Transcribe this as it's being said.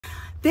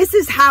This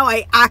is how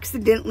I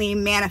accidentally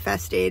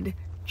manifested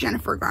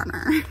Jennifer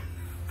Garner.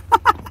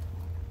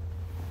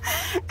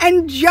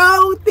 And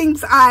Joe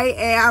thinks I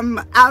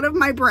am out of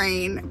my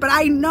brain, but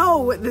I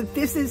know that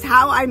this is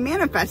how I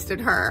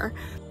manifested her.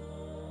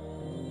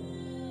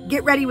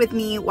 Get ready with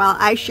me while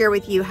I share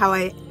with you how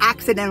I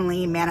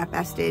accidentally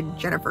manifested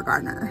Jennifer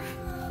Garner.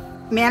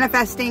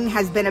 Manifesting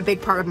has been a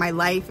big part of my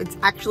life. It's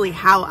actually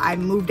how I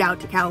moved out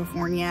to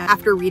California.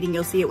 After reading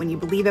You'll See It When You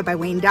Believe It by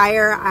Wayne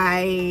Dyer,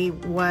 I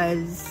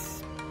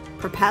was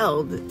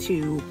propelled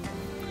to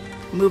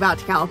move out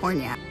to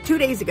California 2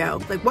 days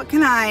ago. Like, what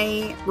can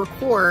I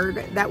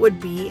record that would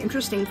be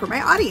interesting for my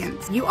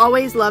audience? You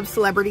always love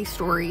celebrity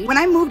story. When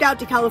I moved out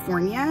to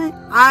California,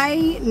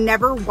 I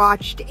never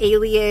watched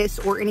Alias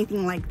or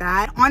anything like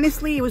that.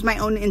 Honestly, it was my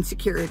own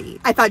insecurity.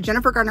 I thought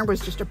Jennifer Garner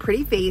was just a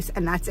pretty face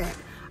and that's it.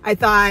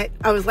 I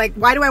was like,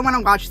 why do I want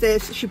to watch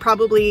this? She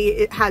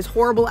probably has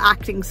horrible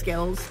acting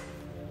skills.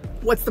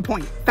 What's the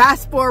point?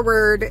 Fast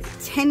forward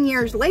 10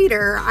 years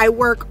later, I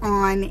work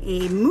on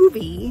a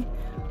movie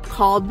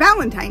called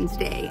Valentine's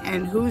Day,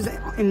 and who's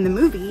in the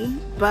movie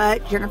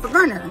but Jennifer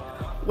Garner?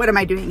 What am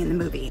I doing in the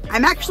movie?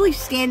 I'm actually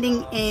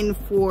standing in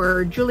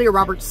for Julia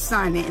Roberts'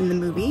 son in the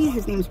movie.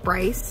 His name's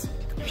Bryce.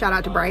 Shout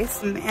out to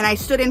Bryce. And I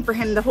stood in for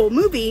him the whole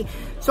movie,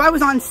 so I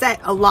was on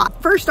set a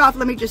lot. First off,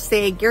 let me just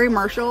say, Gary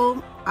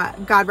Marshall,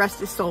 God rest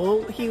his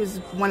soul, he was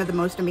one of the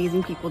most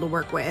amazing people to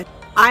work with.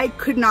 I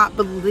could not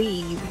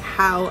believe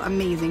how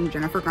amazing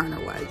Jennifer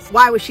Garner was.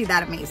 Why was she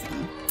that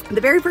amazing? The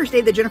very first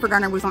day that Jennifer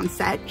Garner was on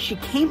set, she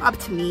came up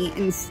to me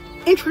and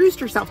introduced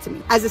herself to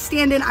me. As a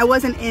stand-in, I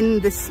wasn't in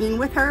the scene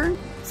with her.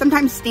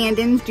 Sometimes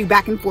stand-ins do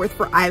back and forth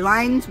for eye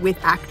lines with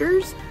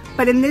actors,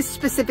 but in this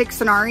specific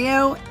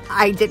scenario,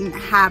 I didn't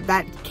have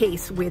that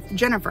case with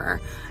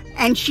Jennifer.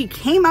 And she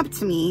came up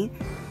to me,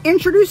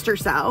 introduced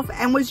herself,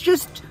 and was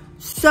just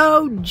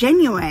so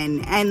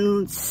genuine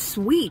and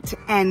sweet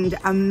and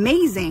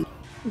amazing.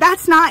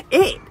 That's not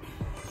it.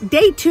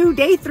 Day 2,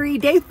 day 3,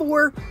 day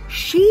 4,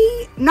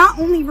 she not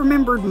only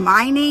remembered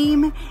my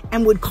name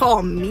and would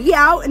call me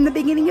out in the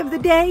beginning of the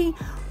day,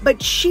 but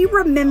she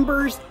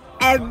remembers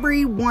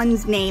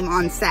everyone's name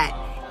on set.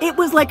 It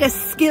was like a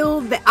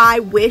skill that I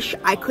wish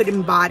I could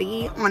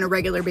embody on a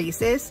regular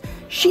basis.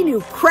 She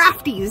knew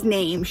Crafty's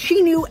name.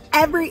 She knew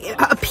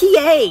a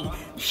PA.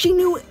 She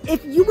knew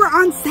if you were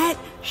on set,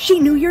 she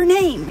knew your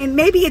name. And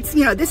maybe it's,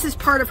 you know, this is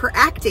part of her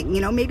acting,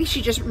 you know, maybe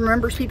she just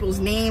remembers people's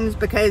names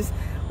because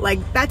like,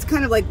 that's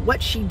kind of like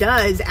what she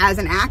does as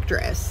an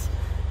actress.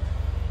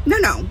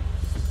 No.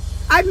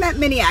 I've met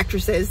many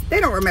actresses.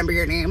 They don't remember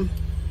your name.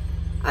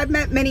 I've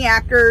met many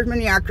actors,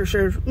 many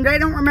actresses. They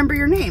don't remember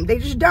your name. They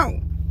just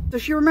don't. So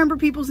she remembers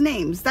people's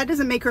names. That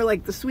doesn't make her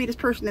like the sweetest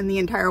person in the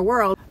entire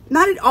world.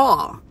 Not at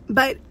all.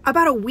 But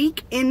about a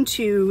week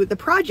into the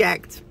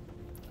project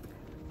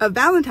of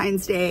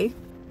Valentine's Day,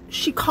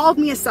 she called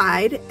me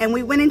aside and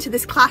we went into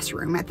this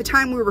classroom. At the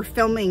time we were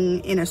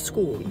filming in a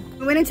school.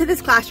 We went into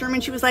this classroom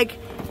and she was like,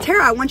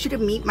 Tara, I want you to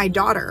meet my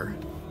daughter.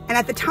 And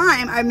at the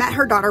time I met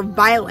her daughter,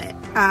 Violet.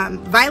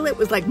 Violet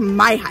was like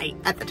my height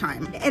at the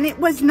time. And it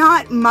was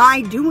not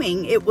my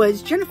doing, it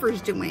was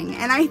Jennifer's doing.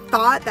 And I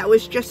thought that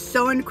was just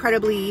so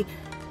incredibly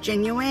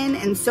genuine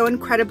and so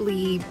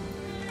incredibly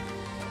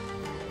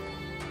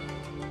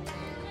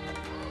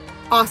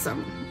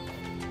awesome.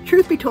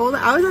 Truth be told,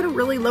 I was at a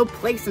really low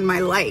place in my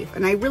life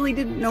and I really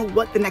didn't know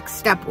what the next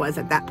step was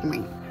at that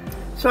point.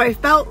 So I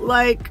felt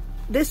like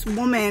this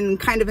woman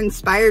kind of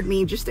inspired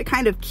me just to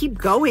kind of keep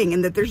going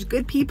and that there's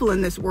good people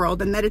in this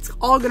world and that it's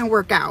all gonna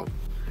work out.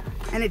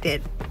 And it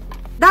did.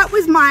 That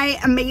was my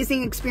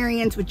amazing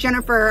experience with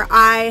Jennifer.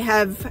 I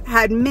have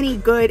had many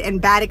good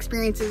and bad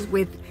experiences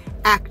with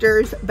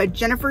actors, but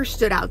Jennifer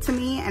stood out to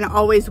me and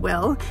always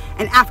will.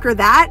 And after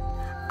that,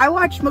 I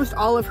watched most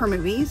all of her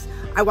movies.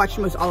 I watched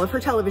most all of her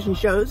television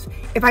shows.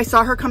 If I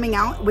saw her coming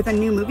out with a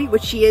new movie,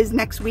 which she is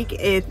next week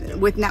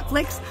with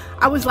Netflix,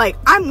 I was like,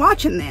 I'm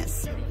watching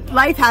this.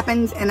 Life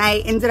happens and I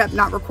ended up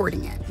not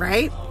recording it,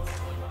 right?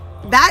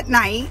 That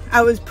night,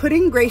 I was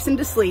putting Grayson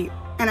to sleep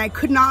and I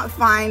could not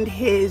find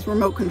his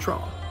remote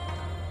control.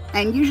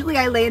 And usually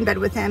I lay in bed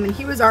with him and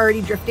he was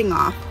already drifting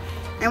off.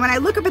 And when I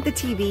look up at the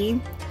TV,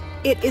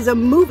 it is a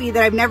movie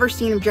that I've never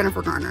seen of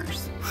Jennifer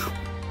Garner's.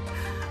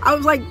 I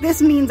was like,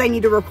 this means I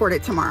need to record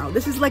it tomorrow.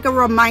 This is like a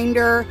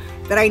reminder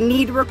that I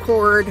need to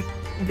record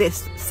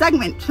this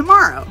segment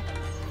tomorrow.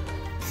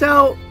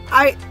 So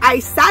I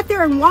sat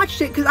there and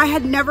watched it because I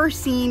had never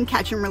seen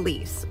Catch and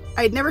Release.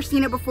 I had never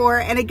seen it before.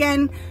 And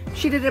again,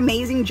 she did an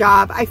amazing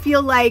job. I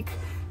feel like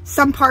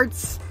some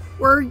parts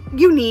were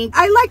unique.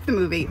 I liked the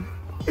movie.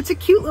 It's a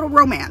cute little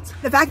romance.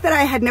 The fact that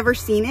I had never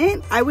seen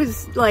it, I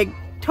was like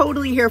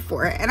totally here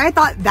for it. And I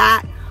thought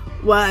that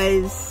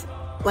was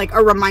like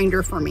a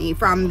reminder for me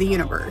from the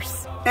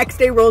universe. Next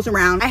day rolls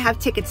around. I have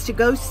tickets to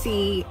go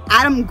see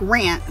Adam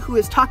Grant, who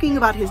is talking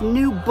about his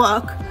new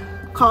book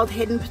called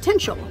Hidden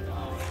Potential.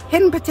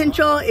 Hidden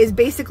Potential is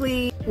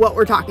basically what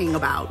we're talking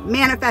about.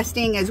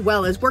 Manifesting as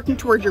well as working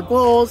towards your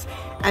goals,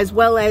 as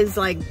well as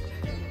like,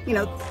 you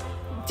know,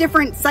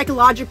 different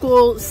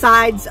psychological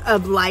sides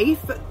of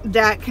life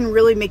that can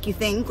really make you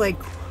think like,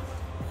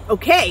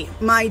 okay,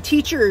 my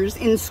teachers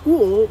in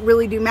school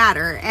really do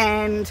matter,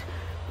 and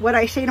what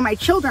I say to my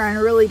children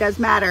really does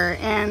matter,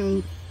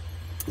 and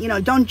you know,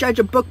 don't judge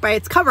a book by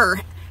its cover,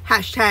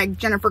 hashtag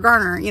Jennifer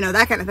Garner, you know,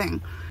 that kind of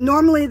thing.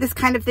 Normally this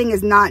kind of thing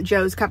is not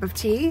Joe's cup of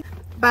tea,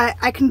 but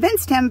I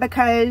convinced him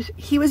because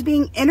he was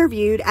being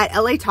interviewed at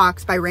LA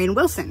Talks by Rainn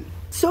Wilson.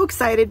 So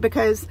excited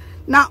because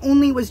not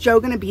only was Joe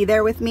going to be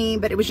there with me,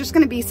 but it was just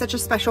going to be such a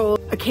special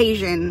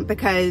occasion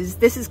because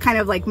this is kind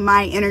of like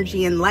my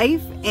energy in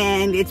life,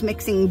 and it's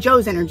mixing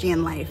Joe's energy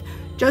in life.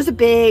 Joe's a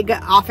big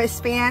Office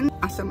fan.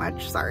 Not so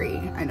much, sorry.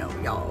 I know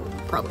y'all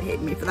probably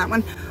hate me for that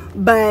one.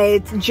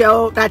 But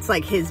Joe, that's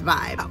like his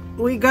vibe.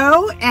 We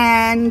go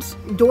and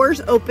doors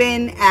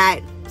open at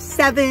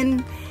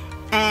 7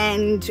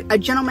 and a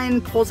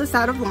gentleman pulls us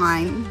out of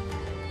line,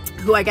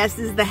 who I guess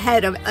is the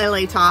head of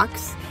LA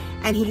Talks.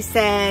 And he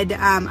said,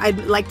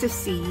 I'd like to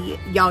see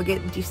y'all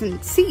get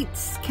decent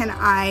seats. Can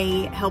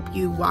I help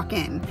you walk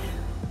in?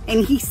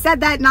 And he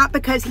said that not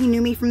because he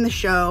knew me from the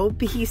show,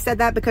 but he said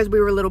that because we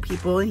were little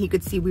people and he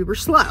could see we were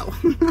slow.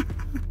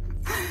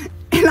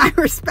 And I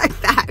respect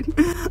that.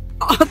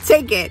 I'll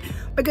take it.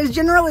 Because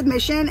general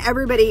admission,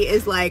 everybody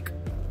is like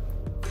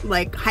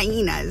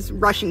hyenas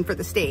rushing for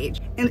the stage.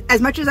 And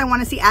as much as I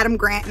want to see Adam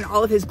Grant in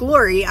all of his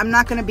glory, I'm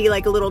not going to be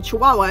like a little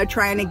chihuahua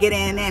trying to get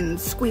in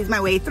and squeeze my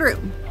way through.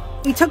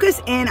 He took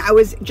us in. I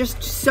was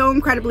just so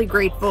incredibly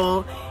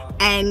grateful.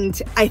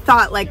 And I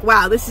thought like,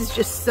 wow, this is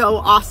just so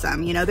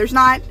awesome. You know,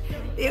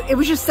 it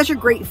was just such a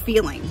great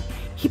feeling.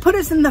 He put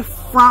us in the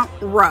front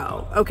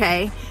row,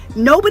 okay?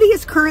 Nobody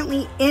is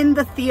currently in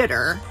the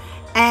theater.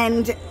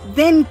 And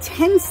then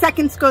 10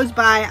 seconds goes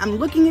by, I'm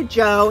looking at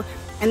Joe,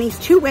 and these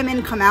two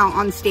women come out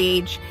on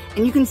stage,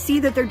 and you can see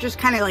that they're just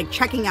kind of like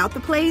checking out the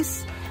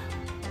place.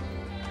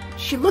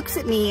 She looks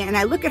at me, and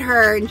I look at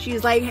her, and she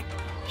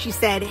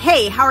said,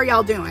 hey, how are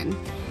y'all doing?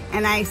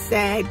 And I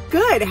said,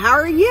 good, how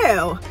are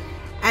you?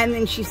 And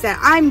then she said,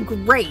 I'm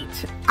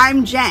great,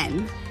 I'm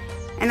Jen.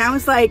 And I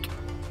was like,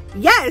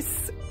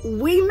 yes,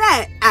 we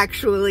met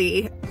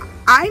actually.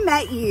 I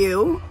met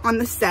you on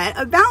the set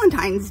of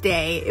Valentine's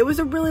Day. It was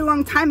a really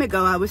long time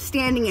ago. I was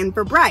standing in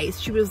for Bryce.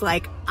 She was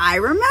like, I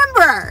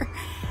remember.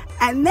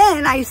 And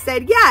then I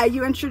said, yeah,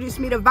 you introduced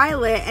me to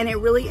Violet and it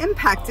really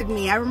impacted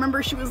me. I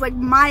remember she was like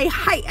my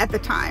height at the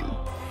time.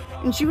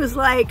 And she was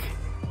like,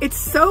 it's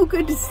so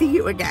good to see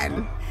you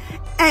again.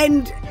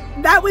 And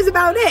that was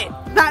about it.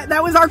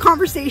 That was our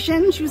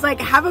conversation. She was like,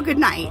 have a good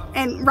night.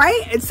 And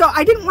right? And so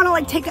I didn't want to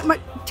like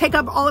take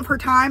up all of her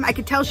time. I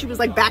could tell she was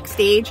like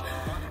backstage.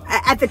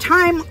 At the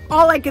time,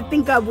 all I could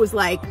think of was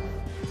like,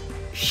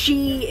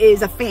 she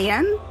is a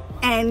fan.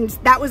 And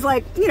that was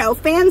like, you know,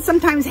 fans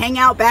sometimes hang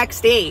out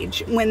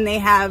backstage when they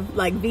have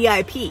like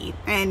VIP.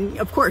 And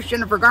of course,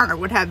 Jennifer Garner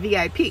would have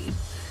VIP.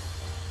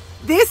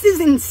 This is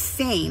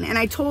insane. And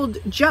I told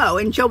Joe,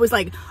 and Joe was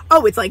like,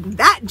 oh, it's like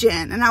that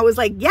Jen. And I was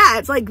like, yeah,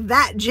 it's like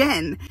that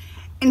Jen.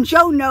 And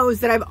Joe knows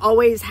that I've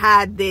always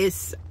had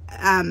this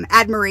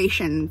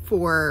admiration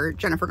for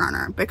Jennifer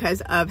Garner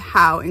because of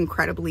how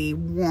incredibly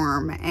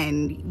warm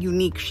and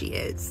unique she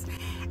is.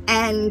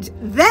 And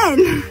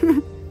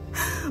then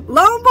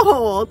lo and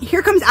behold,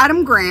 here comes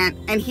Adam Grant,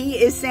 and he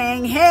is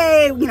saying,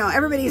 hey, you know,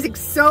 everybody's like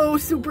so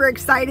super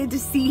excited to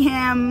see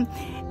him.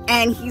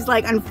 And he's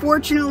like,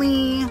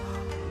 unfortunately,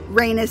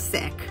 Rainn is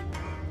sick.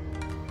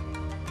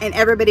 And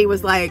everybody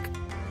was like,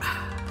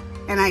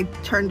 and I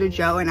turned to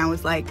Joe and I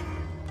was like,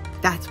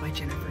 that's why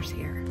Jennifer's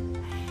here.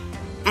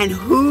 And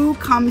who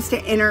comes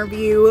to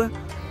interview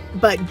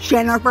but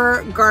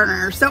Jennifer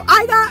Garner? So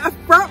I got a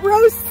front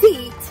row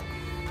seat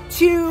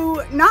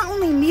to not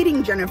only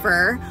meeting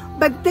Jennifer,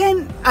 but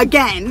then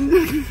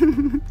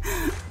again,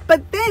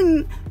 but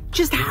then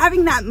just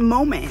having that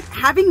moment,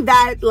 having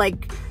that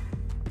like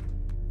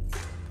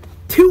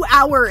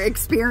 2-hour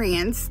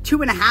experience,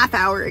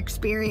 2.5-hour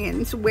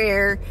experience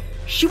where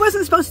she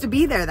wasn't supposed to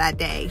be there that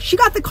day. She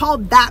got the call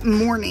that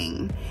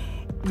morning.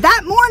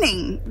 That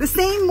morning, the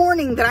same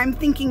morning that I'm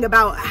thinking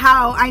about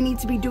how I need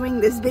to be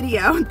doing this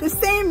video, the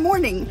same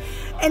morning.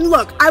 And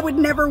look, I would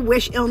never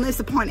wish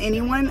illness upon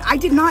anyone. I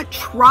did not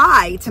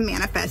try to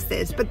manifest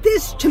this, but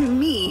this to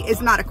me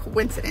is not a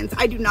coincidence.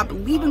 I do not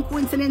believe in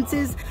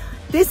coincidences.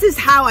 This is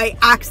how I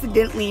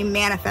accidentally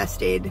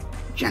manifested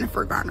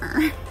Jennifer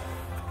Garner.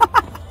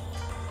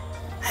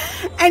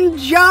 And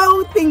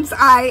Joe thinks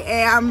I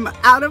am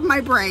out of my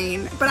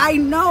brain, but I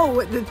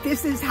know that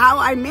this is how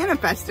I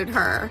manifested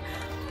her.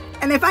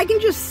 And if I can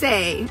just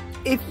say,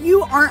 if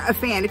you aren't a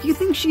fan, if you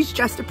think she's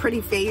just a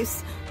pretty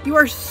face, you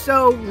are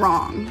so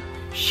wrong.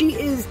 She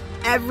is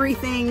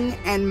everything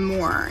and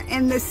more,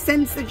 in the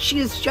sense that she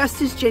is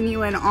just as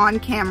genuine on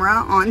camera,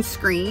 on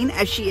screen,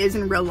 as she is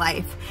in real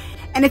life.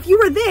 And if you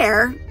were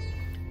there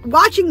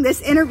watching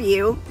this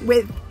interview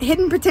with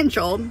Hidden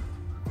Potential,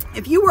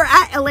 if you were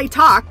at LA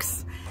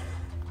Talks,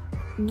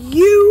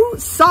 you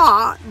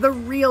saw the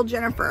real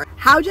Jennifer.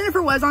 How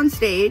Jennifer was on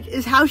stage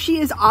is how she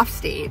is off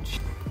stage.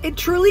 It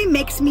truly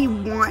makes me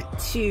want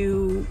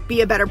to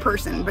be a better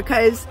person,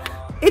 because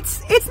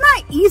It's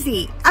not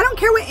easy. I don't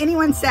care what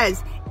anyone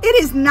says.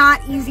 It is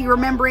not easy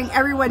remembering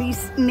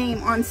everybody's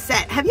name on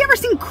set. Have you ever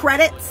seen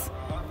credits?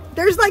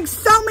 There's like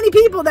so many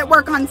people that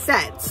work on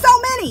set. So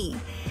many.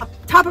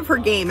 Top of her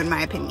game, in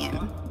my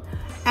opinion.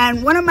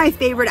 And one of my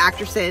favorite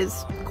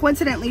actresses,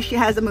 coincidentally, she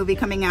has a movie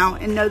coming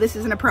out, and no, this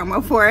isn't a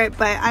promo for it,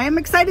 but I am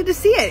excited to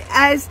see it.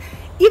 As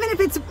even if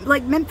it's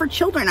like meant for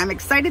children, I'm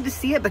excited to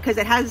see it because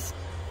it has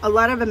a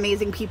lot of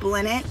amazing people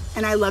in it,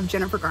 and I love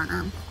Jennifer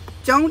Garner.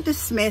 Don't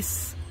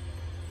dismiss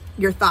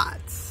your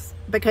thoughts,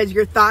 because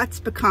your thoughts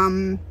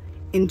become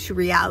into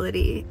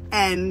reality,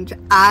 and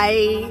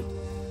I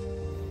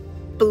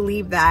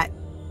believe that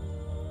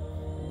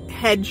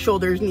head,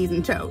 shoulders, knees,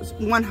 and toes,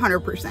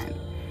 100%.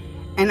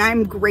 And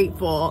I'm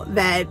grateful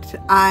that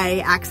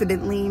I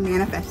accidentally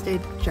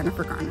manifested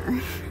Jennifer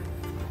Garner.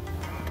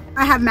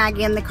 I have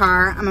Maggie in the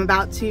car. I'm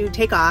about to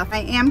take off. I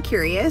am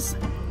curious,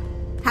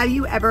 have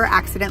you ever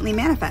accidentally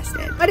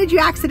manifested? What did you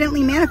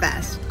accidentally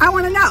manifest? I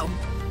want to know.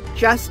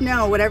 Just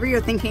know whatever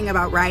you're thinking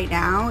about right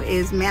now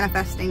is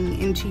manifesting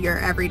into your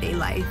everyday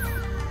life.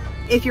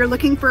 If you're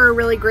looking for a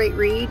really great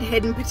read,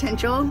 Hidden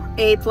Potential,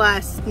 A+.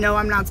 No,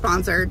 I'm not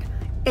sponsored.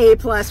 A+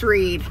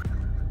 read.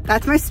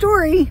 That's my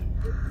story.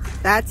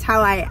 That's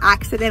how I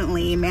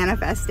accidentally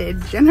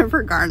manifested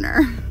Jennifer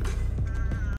Garner.